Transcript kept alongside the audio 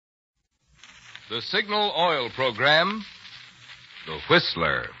The Signal Oil Program, The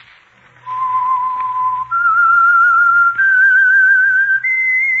Whistler.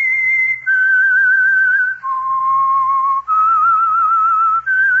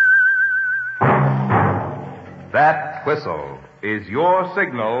 That whistle is your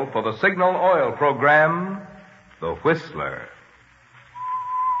signal for the Signal Oil Program, The Whistler.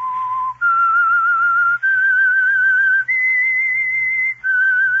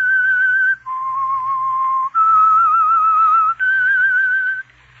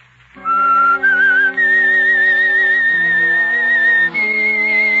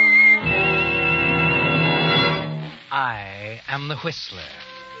 I am the Whistler,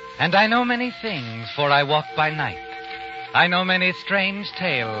 and I know many things, for I walk by night. I know many strange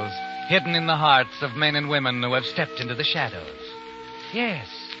tales hidden in the hearts of men and women who have stepped into the shadows. Yes,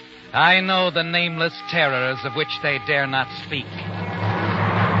 I know the nameless terrors of which they dare not speak.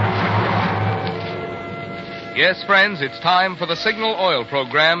 Yes, friends, it's time for the Signal Oil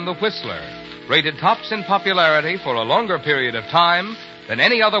Program, The Whistler, rated tops in popularity for a longer period of time than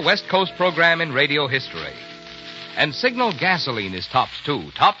any other West Coast program in radio history. And Signal gasoline is tops,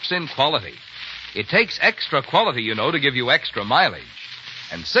 too, tops in quality. It takes extra quality, you know, to give you extra mileage.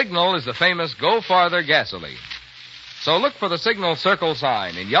 And Signal is the famous Go Farther gasoline. So look for the Signal circle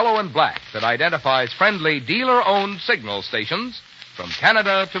sign in yellow and black that identifies friendly dealer-owned Signal stations from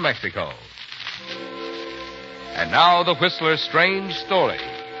Canada to Mexico. And now the Whistler's strange story.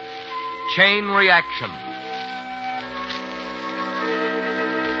 Chain Reaction.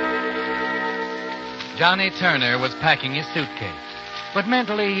 Johnny Turner was packing his suitcase, but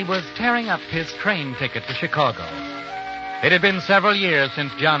mentally he was tearing up his train ticket to Chicago. It had been several years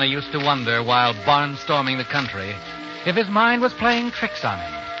since Johnny used to wonder, while barnstorming the country, if his mind was playing tricks on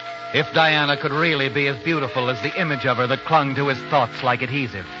him, if Diana could really be as beautiful as the image of her that clung to his thoughts like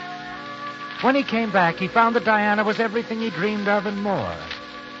adhesive. When he came back, he found that Diana was everything he dreamed of and more.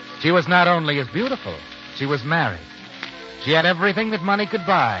 She was not only as beautiful, she was married. She had everything that money could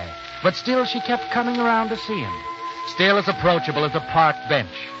buy, but still she kept coming around to see him, still as approachable as a park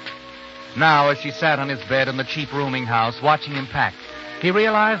bench. Now, as she sat on his bed in the cheap rooming house watching him pack, he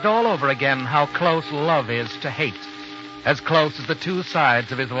realized all over again how close love is to hate, as close as the two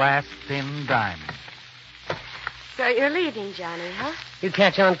sides of his last thin diamond. So you're leaving, Johnny, huh? You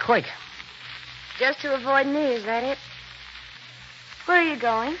catch on quick. Just to avoid me, is that it? Where are you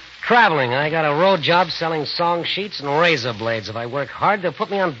going? Traveling. I got a road job selling song sheets and razor blades. If I work hard, they'll put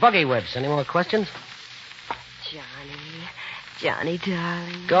me on buggy whips. Any more questions? Johnny,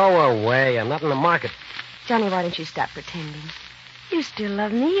 darling. Go away. I'm not in the market. Johnny, why don't you stop pretending? You still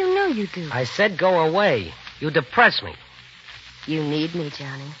love me. You know you do. I said go away. You depress me. You need me,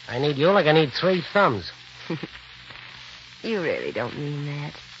 Johnny. I need you like I need 3 thumbs. You really don't mean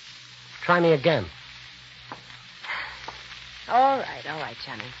that. Try me again. All right,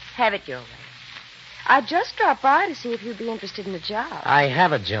 Johnny. Have it your way. I just dropped by to see if you'd be interested in a job. I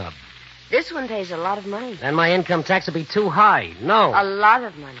have a job. This one pays a lot of money. Then my income tax would be too high. No. A lot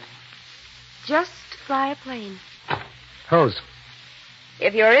of money. Just fly a plane. Whose?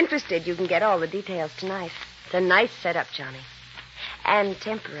 If you're interested, you can get all the details tonight. It's a nice setup, Johnny. And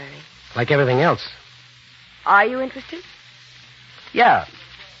temporary. Like everything else. Are you interested? Yeah.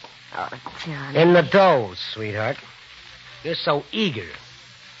 Oh, Johnny. In the dough, sweetheart. You're so eager.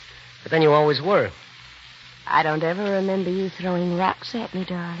 But then you always were. I don't ever remember you throwing rocks at me,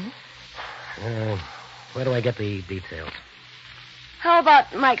 darling. Where do I get the details? How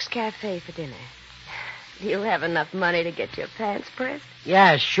about Mike's Cafe for dinner? Do you have enough money to get your pants pressed?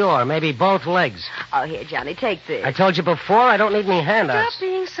 Yeah, sure. Maybe both legs. Oh, here, Johnny, take this. I told you before, I don't need any handouts. Stop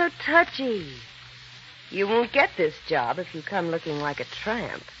being so touchy. You won't get this job if you come looking like a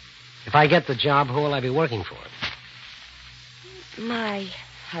tramp. If I get the job, who will I be working for? My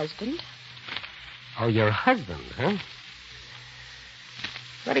husband. Oh, your husband, huh?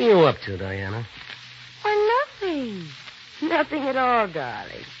 What are you up to, Diana? Why, nothing. Nothing at all,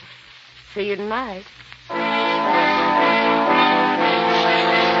 darling. See you tonight.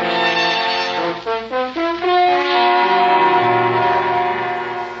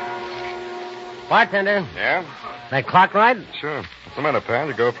 Bartender. Yeah? That clock ride? Sure. What's the matter, pal?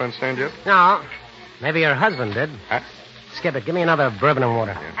 Your girlfriend stand yet? No. Maybe your husband did. Huh? Skip it. Give me another bourbon and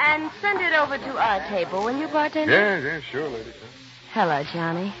water. Yeah. And send it over to our table, will you, bartender? Yeah, sure, lady. Hello,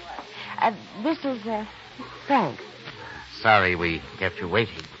 Johnny. This is, Frank. Sorry we kept you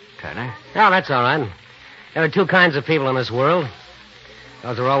waiting, Turner. No, that's all right. There are 2 kinds of people in this world.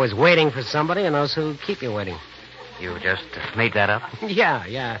 Those who are always waiting for somebody and those who keep you waiting. You just made that up?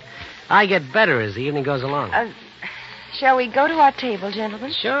 Yeah. I get better as the evening goes along. Shall we go to our table,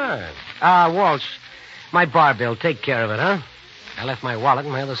 gentlemen? Sure. Walsh, my bar bill. Take care of it, huh? I left my wallet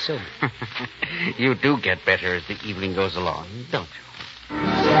in my other suit. You do get better as the evening goes along, don't you?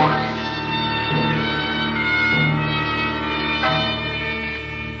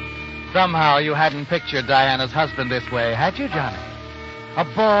 Somehow you hadn't pictured Diana's husband this way, had you, Johnny? A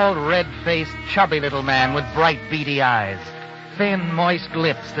bald, red-faced, chubby little man with bright, beady eyes. Thin, moist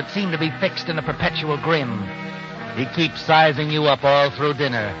lips that seem to be fixed in a perpetual grin. He keeps sizing you up all through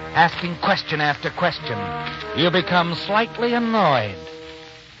dinner, asking question after question. You become slightly annoyed.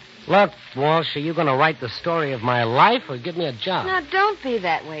 Look, Walsh, are you going to write the story of my life or give me a job? Now, don't be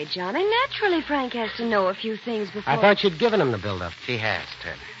that way, Johnny. Naturally, Frank has to know a few things before... I thought you'd given him the build-up. She has,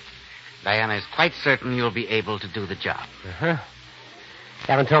 Turner. Diana is quite certain you'll be able to do the job. Uh-huh.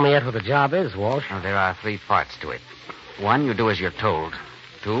 Haven't told me yet what the job is, Walsh. Now, there are 3 parts to it. 1, you do as you're told.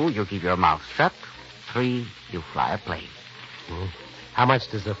 2, you keep your mouth shut. 3, you fly a plane. How much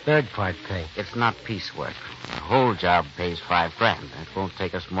does the third part pay? It's not piecework. The whole job pays $5,000. It won't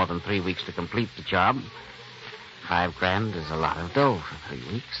take us more than 3 weeks to complete the job. $5,000 is a lot of dough for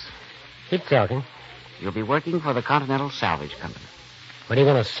 3 weeks. Keep talking. You'll be working for the Continental Salvage Company. What are you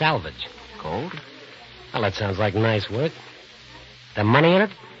going to salvage? Gold? Well, that sounds like nice work. The money in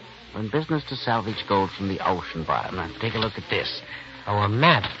it? We're in business to salvage gold from the ocean bottom. Now, take a look at this. Oh, a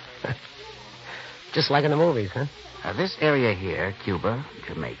map. Just like in the movies, huh? Now, this area here, Cuba,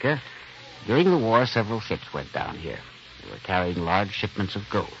 Jamaica, during the war, several ships went down here. They were carrying large shipments of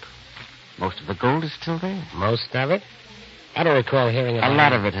gold. Most of the gold is still there. Most of it? I don't recall hearing about it. A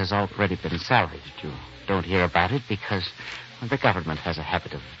lot of it has already been salvaged. You don't hear about it because the government has a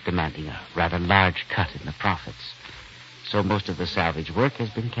habit of demanding a rather large cut in the profits. So most of the salvage work has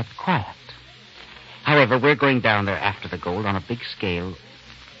been kept quiet. However, we're going down there after the gold on a big scale,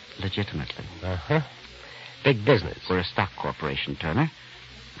 legitimately. Uh-huh. Big business. We're a stock corporation, Turner,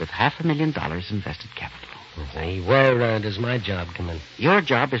 with $500,000 invested capital. See, where does my job come in? Your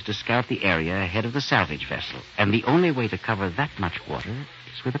job is to scout the area ahead of the salvage vessel, and the only way to cover that much water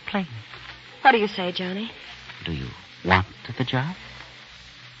is with a plane. What do you say, Johnny? Do you want the job?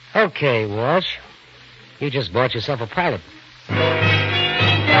 Okay, Walsh. You just bought yourself a pilot.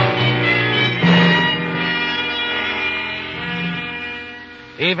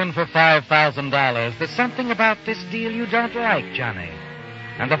 Even for $5,000, there's something about this deal you don't like, Johnny.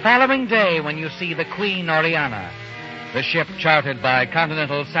 And the following day, when you see the Queen Oriana, the ship chartered by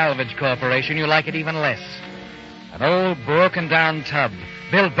Continental Salvage Corporation, you like it even less. An old, broken-down tub,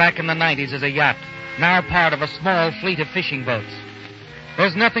 built back in the 90s as a yacht, now part of a small fleet of fishing boats.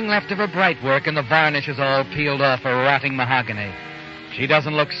 There's nothing left of her bright work, and the varnish is all peeled off her rotting mahogany. She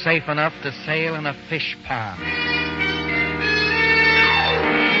doesn't look safe enough to sail in a fish pond.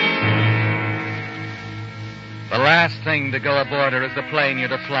 The last thing to go aboard her is the plane you're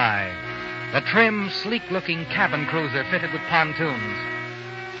to fly. A trim, sleek-looking cabin cruiser fitted with pontoons.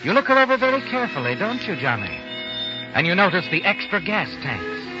 You look her over very carefully, don't you, Johnny? And you notice the extra gas tanks.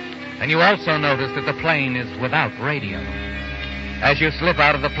 And you also notice that the plane is without radio. As you slip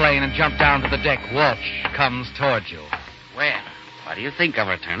out of the plane and jump down to the deck, Walsh comes towards you. Well, what do you think of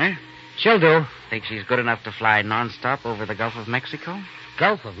her, Turner? She'll do. Think she's good enough to fly nonstop over the Gulf of Mexico?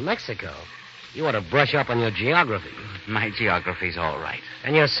 Gulf of Mexico? You ought to brush up on your geography. My geography's all right.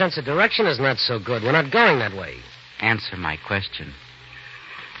 And your sense of direction is not so good. We're not going that way. Answer my question.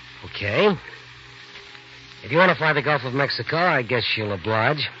 Okay. If you want to fly the Gulf of Mexico, I guess you'll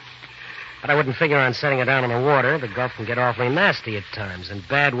oblige. But I wouldn't figure on setting it down in the water. The Gulf can get awfully nasty at times. In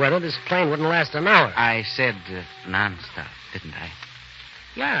bad weather, this plane wouldn't last an hour. I said nonstop, didn't I?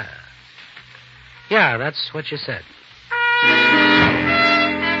 Yeah. Yeah, that's what you said.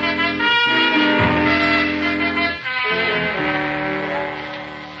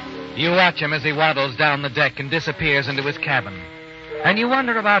 You watch him as he waddles down the deck and disappears into his cabin. And you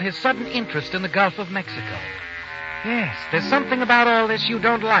wonder about his sudden interest in the Gulf of Mexico. Yes, there's something about all this you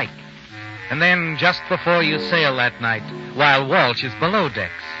don't like. And then, just before you sail that night, while Walsh is below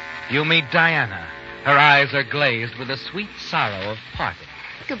decks, you meet Diana. Her eyes are glazed with the sweet sorrow of parting.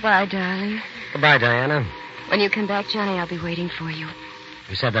 Goodbye, darling. Goodbye, Diana. When you come back, Johnny, I'll be waiting for you.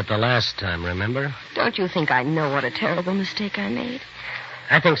 You said that the last time, remember? Don't you think I know what a terrible mistake I made?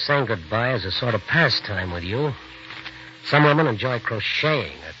 I think saying goodbye is a sort of pastime with you. Some women enjoy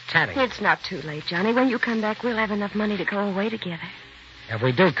crocheting or tatting. It's not too late, Johnny. When you come back, we'll have enough money to go away together. If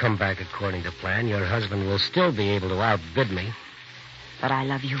we do come back according to plan, your husband will still be able to outbid me. But I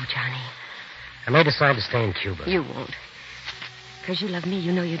love you, Johnny. I may decide to stay in Cuba. You won't. Because you love me,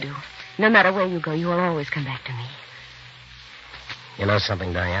 you know you do. No matter where you go, you will always come back to me. You know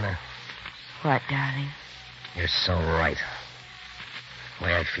something, Diana? What, darling? You're so right. The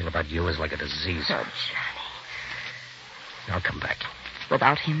way I feel about you is like a disease. Oh, Johnny. I'll come back.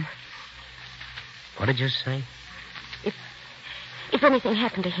 Without him? What did you say? If anything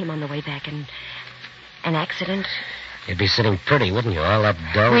happened to him on the way back, an accident... You'd be sitting pretty, wouldn't you? All up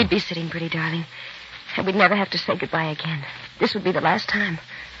dull. We'd be sitting pretty, darling. And we'd never have to say goodbye again. This would be the last time.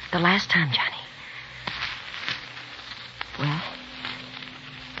 The last time, Johnny. Well?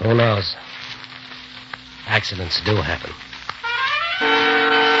 Who knows? Accidents do happen.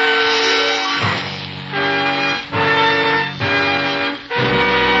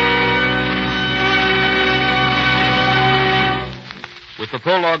 With the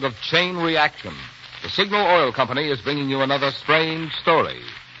prologue of Chain Reaction, the Signal Oil Company is bringing you another strange story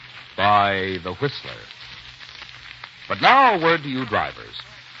by The Whistler. But now a word to you drivers.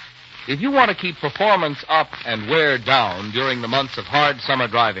 If you want to keep performance up and wear down during the months of hard summer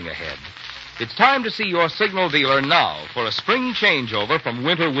driving ahead, it's time to see your Signal dealer now for a spring changeover from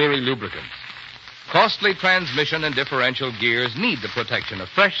winter-weary lubricants. Costly transmission and differential gears need the protection of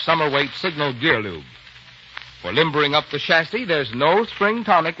fresh summer-weight Signal Gear Lube. For limbering up the chassis, there's no spring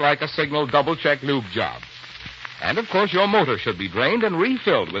tonic like a Signal double-check lube job. And, of course, your motor should be drained and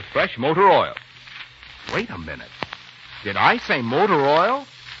refilled with fresh motor oil. Wait a minute. Did I say motor oil?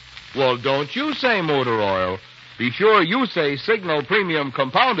 Well, don't you say motor oil. Be sure you say Signal Premium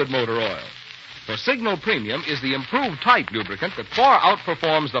Compounded Motor Oil. For Signal Premium is the improved type lubricant that far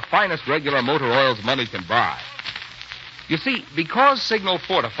outperforms the finest regular motor oils money can buy. You see, because Signal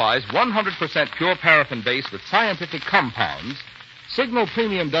fortifies 100% pure paraffin base with scientific compounds, Signal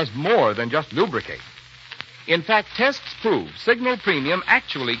Premium does more than just lubricate. In fact, tests prove Signal Premium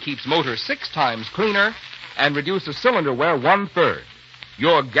actually keeps motors 6 times cleaner and reduces cylinder wear 1/3.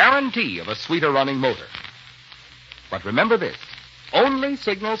 Your guarantee of a sweeter running motor. But remember this, only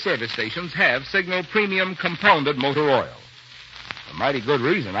Signal service stations have Signal Premium Compounded Motor Oil. A mighty good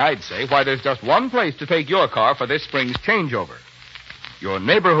reason, I'd say, why there's just one place to take your car for this spring's changeover. Your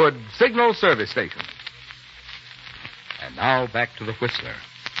neighborhood Signal service station. And now back to the Whistler.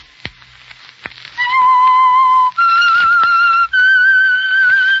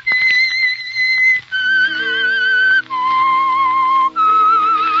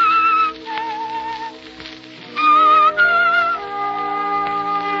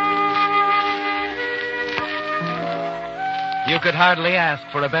 You could hardly ask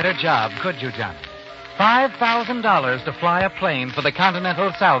for a better job, could you, Johnny? $5,000 to fly a plane for the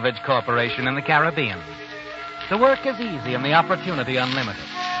Continental Salvage Corporation in the Caribbean. The work is easy and the opportunity unlimited.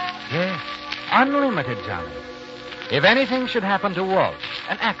 Yes, unlimited, Johnny. If anything should happen to Walt,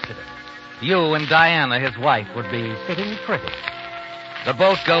 an accident, you and Diana, his wife, would be sitting pretty. The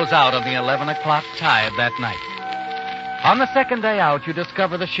boat goes out on the 11 o'clock tide that night. On the second day out, you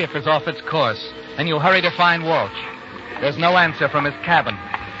discover the ship is off its course, and you hurry to find Walsh. There's no answer from his cabin.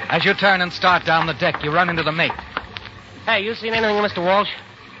 As you turn and start down the deck, you run into the mate. Hey, you seen anything, Mr. Walsh?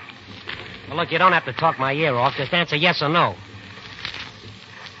 Well, look, you don't have to talk my ear off. Just answer yes or no.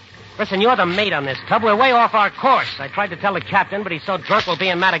 Listen, you're the mate on this tub. We're way off our course. I tried to tell the captain, but he's so drunk we'll be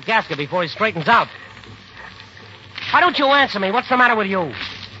in Madagascar before he straightens out. Why don't you answer me? What's the matter with you?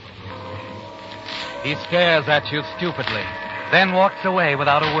 He stares at you stupidly, then walks away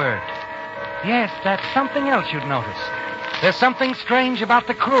without a word. Yes, that's something else you'd notice. There's something strange about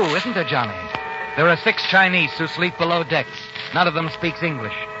the crew, isn't there, Johnny? There are 6 Chinese who sleep below decks. None of them speaks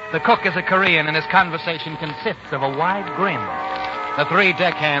English. The cook is a Korean, and his conversation consists of a wide grin. The 3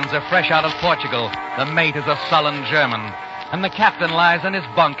 deckhands are fresh out of Portugal. The mate is a sullen German. And the captain lies in his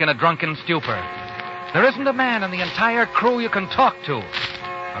bunk in a drunken stupor. There isn't a man in the entire crew you can talk to.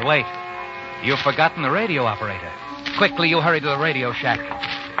 But wait, you've forgotten the radio operator. Quickly, you hurry to the radio shack.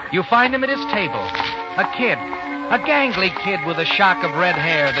 You find him at his table. A kid. A gangly kid with a shock of red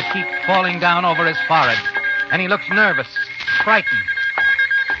hair that keeps falling down over his forehead. And he looks nervous, frightened.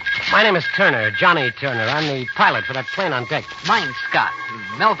 My name is Turner, Johnny Turner. I'm the pilot for that plane on deck. Mine's Scott.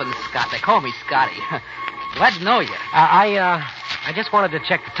 Melvin Scott. They call me Scotty. Glad to know you. I just wanted to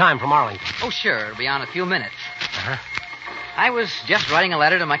check the time from Arlington. Oh, sure. It'll be on in a few minutes. Uh-huh. I was just writing a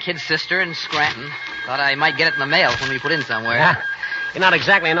letter to my kid's sister in Scranton. Thought I might get it in the mail when we put in somewhere. Yeah. You're not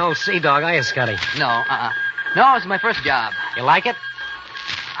exactly an old sea dog, are you, Scotty? No, No, it's my first job. You like it?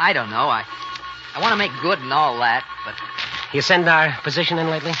 I don't know. I want to make good and all that, but... You send our position in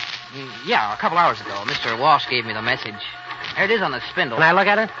lately? Yeah, a couple hours ago. Mr. Walsh gave me the message. There it is on the spindle. Can I look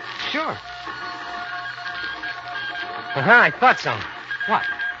at it? Sure. I thought so. What?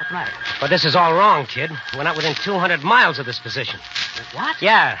 What's the matter? But this is all wrong, kid. We're not within 200 miles of this position. What?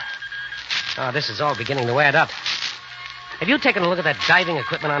 Yeah. Oh, this is all beginning to add up. Have you taken a look at that diving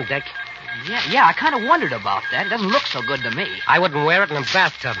equipment on deck? Yeah, I kind of wondered about that. It doesn't look so good to me. I wouldn't wear it in a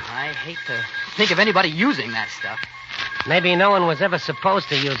bathtub. I hate to think of anybody using that stuff. Maybe no one was ever supposed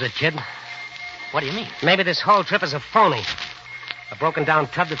to use it, kid. What do you mean? Maybe this whole trip is a phony. A broken-down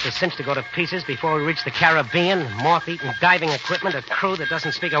tub that's a cinch to go to pieces before we reach the Caribbean, moth-eaten diving equipment, a crew that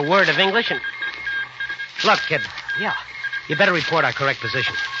doesn't speak a word of English, and... Look, kid. Yeah. You better report our correct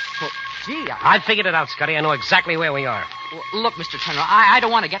position. Well, gee, I figured it out, Scotty. I know exactly where we are. Well, look, Mr. Turner, I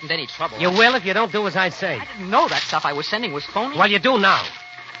don't want to get into any trouble. You will if you don't do as I say. I didn't know that stuff I was sending was phony. Well, you do now.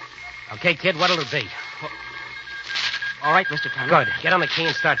 Okay, kid, what'll it be? Well, all right, Mr. Turner. Good. Get on the key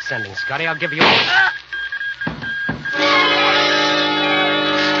and start sending, Scotty. I'll give you...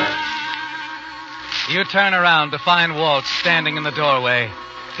 You turn around to find Walt standing in the doorway,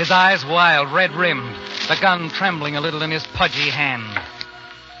 his eyes wild, red-rimmed, the gun trembling a little in his pudgy hand.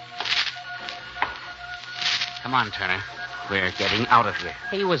 Come on, Turner. We're getting out of here.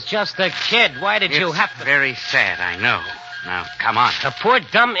 He was just a kid. Why did you have to... Very sad, I know. Now, come on. A poor,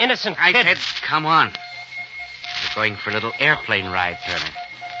 dumb, innocent kid. I said, come on. We're going for a little airplane ride, Turner.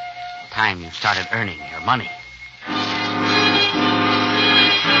 Time you started earning your money.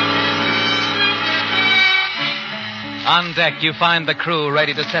 On deck, you find the crew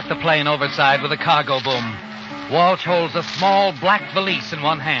ready to set the plane overside with a cargo boom. Walsh holds a small black valise in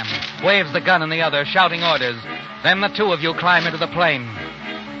one hand, waves the gun in the other, shouting orders. Then the two of you climb into the plane.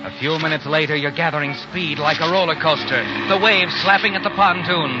 A few minutes later, you're gathering speed like a roller coaster, the waves slapping at the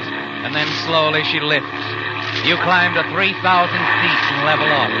pontoons. And then slowly she lifts. You climb to 3,000 feet and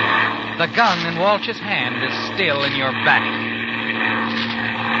level off. The gun in Walsh's hand is still in your back.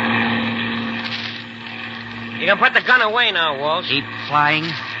 You can put the gun away now, Walsh. Keep flying.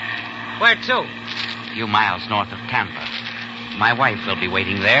 Where to? A few miles north of Tampa. My wife will be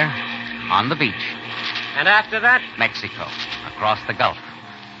waiting there, on the beach. And after that? Mexico, across the Gulf.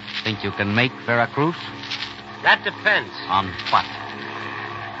 Think you can make Veracruz? That depends. On what?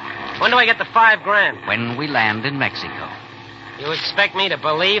 When do I get the $5,000? When we land in Mexico. You expect me to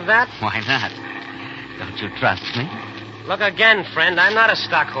believe that? Why not? Don't you trust me? Look again, friend. I'm not a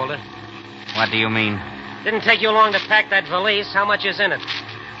stockholder. What do you mean? Didn't take you long to pack that valise. How much is in it?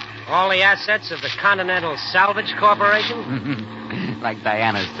 All the assets of the Continental Salvage Corporation? Like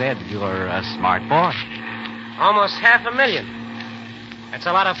Diana said, you're a smart boy. Almost $500,000. That's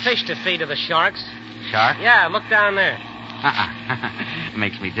a lot of fish to feed to the sharks. Shark? Yeah, look down there.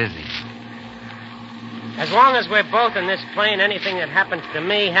 Makes me dizzy. As long as we're both in this plane, anything that happens to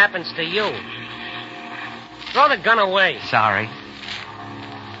me happens to you. Throw the gun away. Sorry.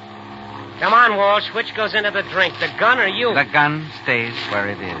 Come on, Walsh. Which goes into the drink, the gun or you? The gun stays where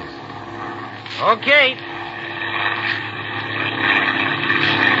it is. Okay.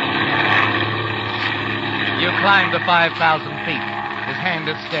 You climb to 5,000 feet. His hand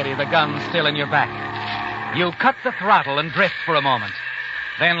is steady, the gun still in your back. You cut the throttle and drift for a moment,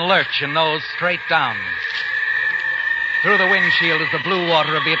 then lurch and nose straight down. Through the windshield is the blue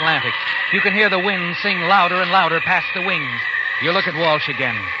water of the Atlantic. You can hear the wind sing louder and louder past the wings. You look at Walsh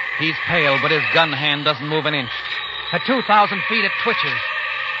again. He's pale, but his gun hand doesn't move an inch. At 2,000 feet, it twitches.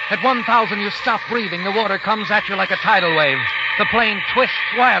 At 1,000, you stop breathing. The water comes at you like a tidal wave. The plane twists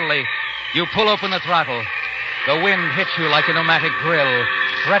wildly. You pull open the throttle. The wind hits you like a pneumatic drill,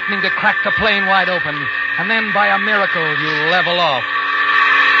 threatening to crack the plane wide open. And then, by a miracle, you level off.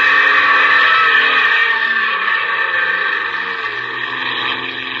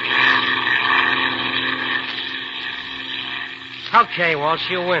 Okay, Walsh,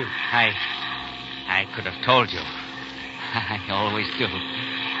 you win. I could have told you. I always do.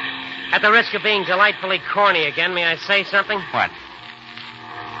 At the risk of being delightfully corny again, may I say something? What?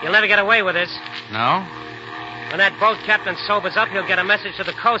 You'll never get away with this. No? When that boat captain sobers up, he'll get a message to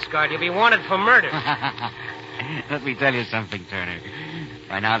the Coast Guard. You'll be wanted for murder. Let me tell you something, Turner.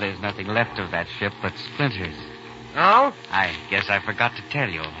 By now, there's nothing left of that ship but splinters. Oh? I guess I forgot to tell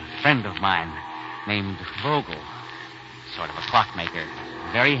you. A friend of mine named Vogel. Sort of a clockmaker.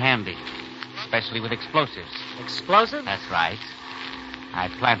 Very handy. Especially with explosives. Explosives? That's right. I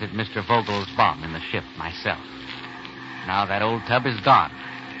planted Mr. Vogel's bomb in the ship myself. Now that old tub is gone.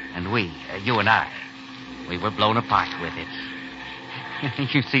 And we, you and I, we were blown apart with it.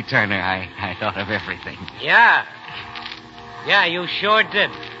 You see, Turner, I thought of everything. Yeah. Yeah, you sure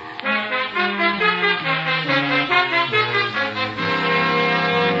did.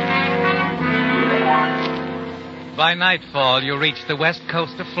 By nightfall, you reach the west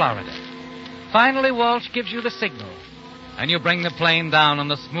coast of Florida. Finally, Walsh gives you the signal, and you bring the plane down on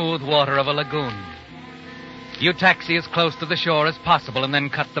the smooth water of a lagoon. You taxi as close to the shore as possible and then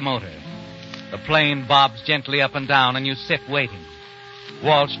cut the motor. The plane bobs gently up and down, and you sit waiting.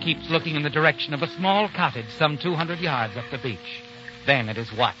 Walsh keeps looking in the direction of a small cottage some 200 yards up the beach. Then at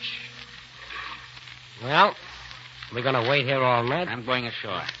his watch. Well, we're going to wait here all night? I'm going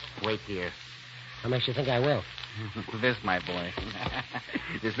ashore. Wait here. What makes you think I will? This, my boy.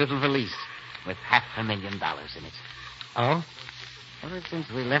 This little valise with $500,000 in it. Oh? Ever since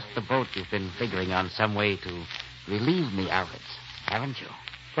we left the boat, you've been figuring on some way to relieve me of it, haven't you?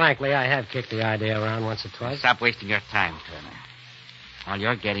 Frankly, I have kicked the idea around once or twice. Stop wasting your time, Turner. All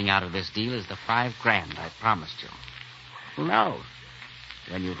you're getting out of this deal is the $5,000 I promised you. Who knows?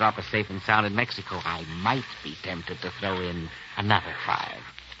 When you drop us safe and sound in Mexico, I might be tempted to throw in another $5,000.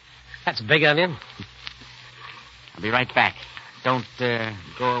 That's big of you. I'll be right back. Don't go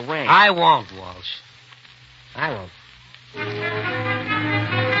away. I won't, Walsh. I won't.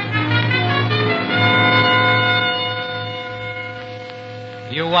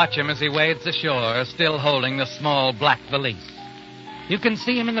 You watch him as he wades ashore, still holding the small black valise. You can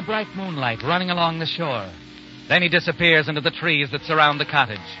see him in the bright moonlight running along the shore. Then he disappears into the trees that surround the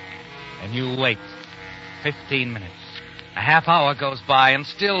cottage. And you wait. 15 minutes. A half hour goes by, and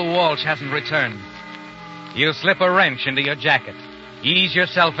still Walsh hasn't returned. You slip a wrench into your jacket, ease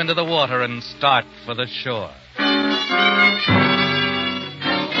yourself into the water, and start for the shore.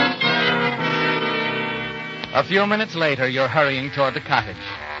 A few minutes later, you're hurrying toward the cottage.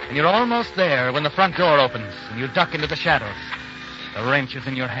 And you're almost there when the front door opens, and you duck into the shadows. The wrench is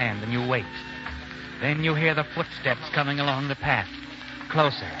in your hand, and you wait. Then you hear the footsteps coming along the path.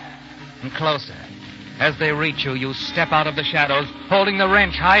 Closer and closer. As they reach you, you step out of the shadows, holding the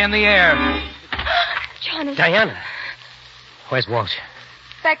wrench high in the air. Johnny. Diana. Where's Walsh?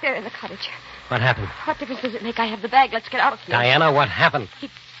 Back there in the cottage. What happened? What difference does it make? I have the bag. Let's get out of here. Diana, what happened?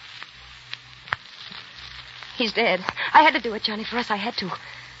 He's dead. I had to do it, Johnny. For us, I had to.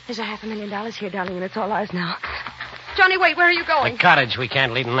 There's $500,000 here, darling, and it's all ours now. Johnny, wait. Where are you going? The cottage. We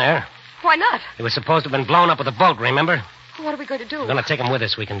can't leave him there. Why not? It was supposed to have been blown up with a boat, remember? What are we going to do? We're going to take him with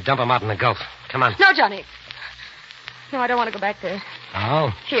us. We can dump him out in the Gulf. Come on. No, Johnny. No, I don't want to go back there.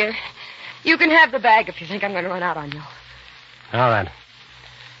 Oh? Here. You can have the bag if you think I'm going to run out on you. All right.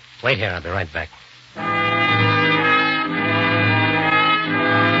 Wait here. I'll be right back.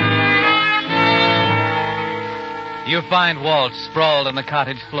 You find Walsh sprawled on the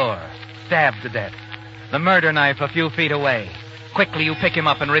cottage floor, stabbed to death. The murder knife a few feet away. Quickly, you pick him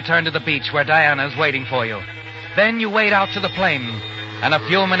up and return to the beach where Diana is waiting for you. Then you wade out to the plain, and a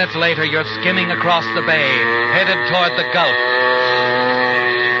few minutes later, you're skimming across the bay, headed toward the Gulf.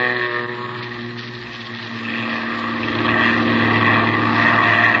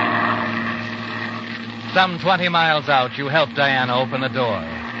 Some 20 miles out, you help Diana open the door.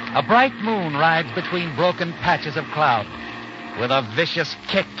 A bright moon rides between broken patches of cloud. With a vicious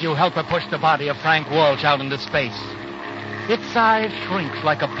kick, you help her push the body of Frank Walsh out into space. Its size shrinks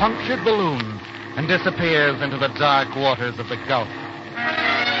like a punctured balloon and disappears into the dark waters of the Gulf.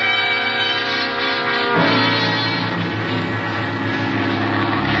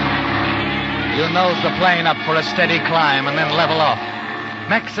 You nose the plane up for a steady climb and then level off.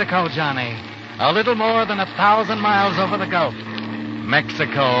 Mexico, Johnny. A little more than 1,000 miles over the Gulf.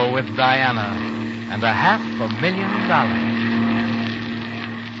 Mexico with Diana and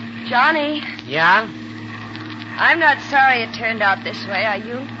 $500,000. Johnny. Yeah? I'm not sorry it turned out this way, are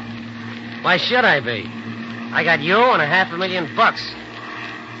you? Why should I be? I got you and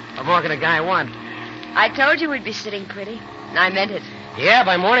 $500,000. What more can a guy want? I told you we'd be sitting pretty, and I meant it. Yeah,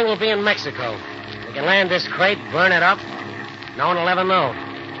 by morning we'll be in Mexico. We can land this crate, burn it up. No one will ever know.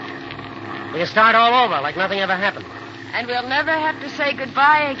 We can start all over like nothing ever happened. And we'll never have to say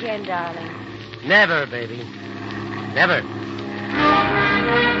goodbye again, darling. Never, baby. Never.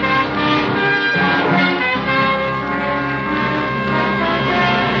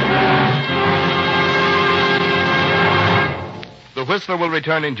 The Whistler will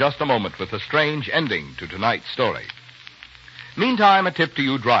return in just a moment with a strange ending to tonight's story. Meantime, a tip to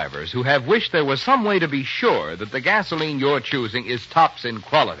you drivers who have wished there was some way to be sure that the gasoline you're choosing is tops in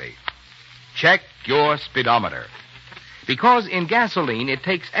quality. Check your speedometer. Because in gasoline, it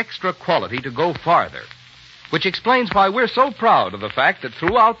takes extra quality to go farther, which explains why we're so proud of the fact that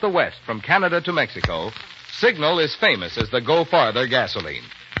throughout the West, from Canada to Mexico, Signal is famous as the Go Farther gasoline.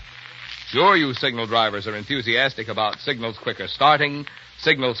 Sure, you Signal drivers are enthusiastic about Signal's quicker starting,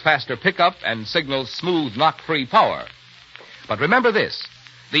 Signal's faster pickup, and Signal's smooth knock-free power. But remember this,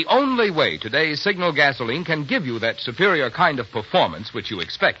 the only way today's Signal gasoline can give you that superior kind of performance which you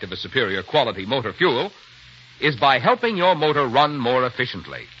expect of a superior quality motor fuel is by helping your motor run more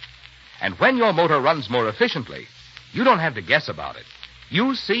efficiently. And when your motor runs more efficiently, you don't have to guess about it.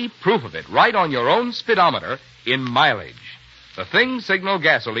 You see proof of it right on your own speedometer in mileage. the thing Signal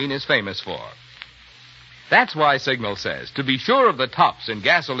gasoline is famous for. That's why Signal says, to be sure of the tops in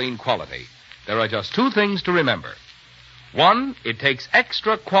gasoline quality, there are just two things to remember. One, it takes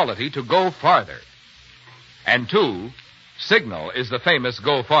extra quality to go farther. And two, Signal is the famous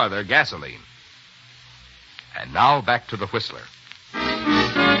Go Farther gasoline. And now back to the Whistler.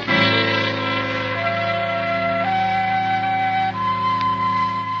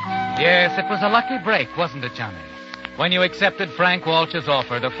 Yes, it was a lucky break, wasn't it, Johnny? When you accepted Frank Walsh's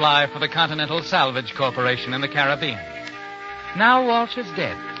offer to fly for the Continental Salvage Corporation in the Caribbean. Now Walsh is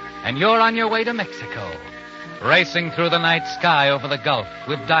dead, and you're on your way to Mexico, racing through the night sky over the Gulf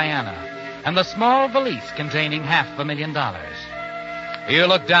with Diana and the small valise containing $500,000. You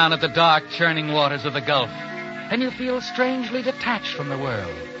look down at the dark, churning waters of the Gulf, and you feel strangely detached from the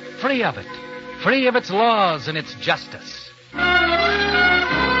world, free of it, free of its laws and its justice.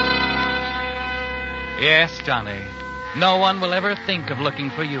 Yes, Johnny, no one will ever think of looking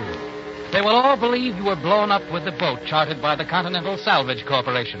for you. They will all believe you were blown up with the boat chartered by the Continental Salvage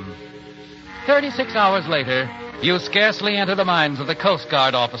Corporation. 36 hours later, you scarcely enter the minds of the Coast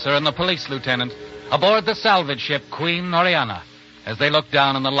Guard officer and the police lieutenant aboard the salvage ship Queen Oriana as they look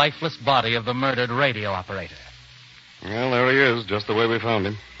down on the lifeless body of the murdered radio operator. Well, there he is, just the way we found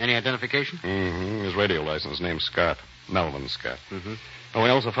him. Any identification? Mm-hmm. His radio license, name's Scott. Melvin Scott. Mm-hmm. Oh, we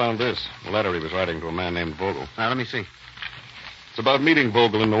also found this. A letter he was writing to a man named Vogel. Now, let me see. It's about meeting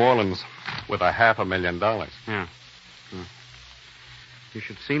Vogel in New Orleans with $500,000. Yeah. You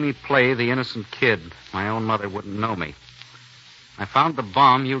should see me play the innocent kid. My own mother wouldn't know me. I found the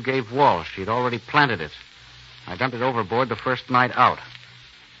bomb you gave Walsh. He'd already planted it. I dumped it overboard the first night out.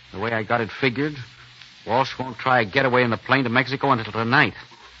 The way I got it figured, Walsh won't try a getaway in the plane to Mexico until tonight.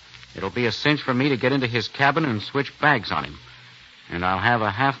 It'll be a cinch for me to get into his cabin and switch bags on him. And I'll have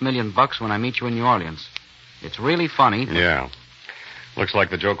 $500,000 when I meet you in New Orleans. It's really funny. Yeah. Looks like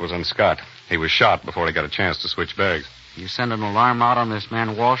the joke was on Scott. He was shot before he got a chance to switch bags. You send an alarm out on this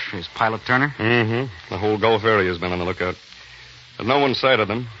man Walsh, his pilot Turner? Mm-hmm. The whole Gulf area has been on the lookout. But no one sighted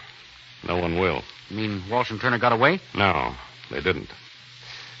them. No one will. You mean Walsh and Turner got away? No, they didn't.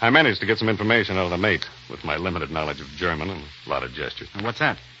 I managed to get some information out of the mate with my limited knowledge of German and a lot of gestures. And what's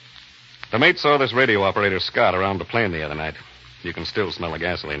that? The mate saw this radio operator, Scott, around the plane the other night. You can still smell the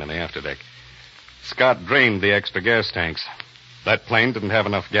gasoline in the afterdeck. Scott drained the extra gas tanks. That plane didn't have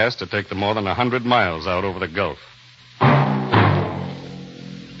enough gas to take them more than 100 miles out over the Gulf.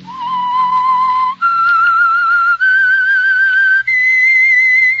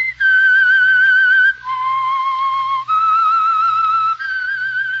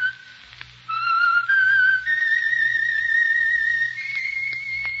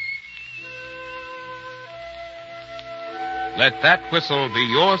 Let that whistle be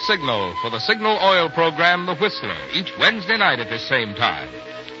your signal for the Signal Oil program, The Whistler, each Wednesday night at this same time.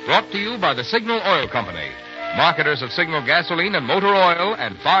 Brought to you by the Signal Oil Company, marketers of Signal gasoline and motor oil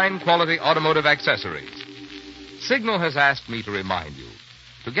and fine quality automotive accessories. Signal has asked me to remind you,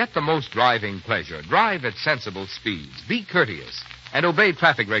 to get the most driving pleasure, drive at sensible speeds, be courteous, and obey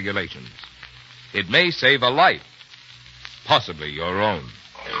traffic regulations. It may save a life, possibly your own.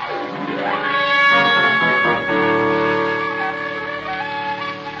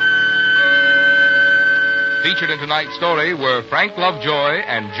 Featured in tonight's story were Frank Lovejoy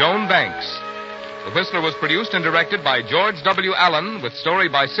and Joan Banks. The Whistler was produced and directed by George W. Allen, with story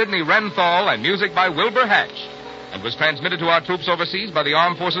by Sidney Renthal and music by Wilbur Hatch, and was transmitted to our troops overseas by the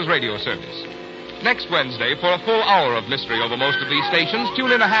Armed Forces Radio Service. Next Wednesday, for a full hour of mystery over most of these stations,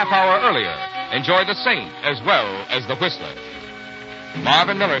 tune in a half hour earlier. Enjoy The Saint as well as The Whistler.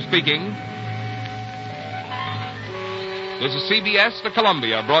 Marvin Miller speaking. This is CBS, the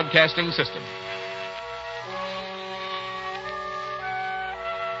Columbia Broadcasting System.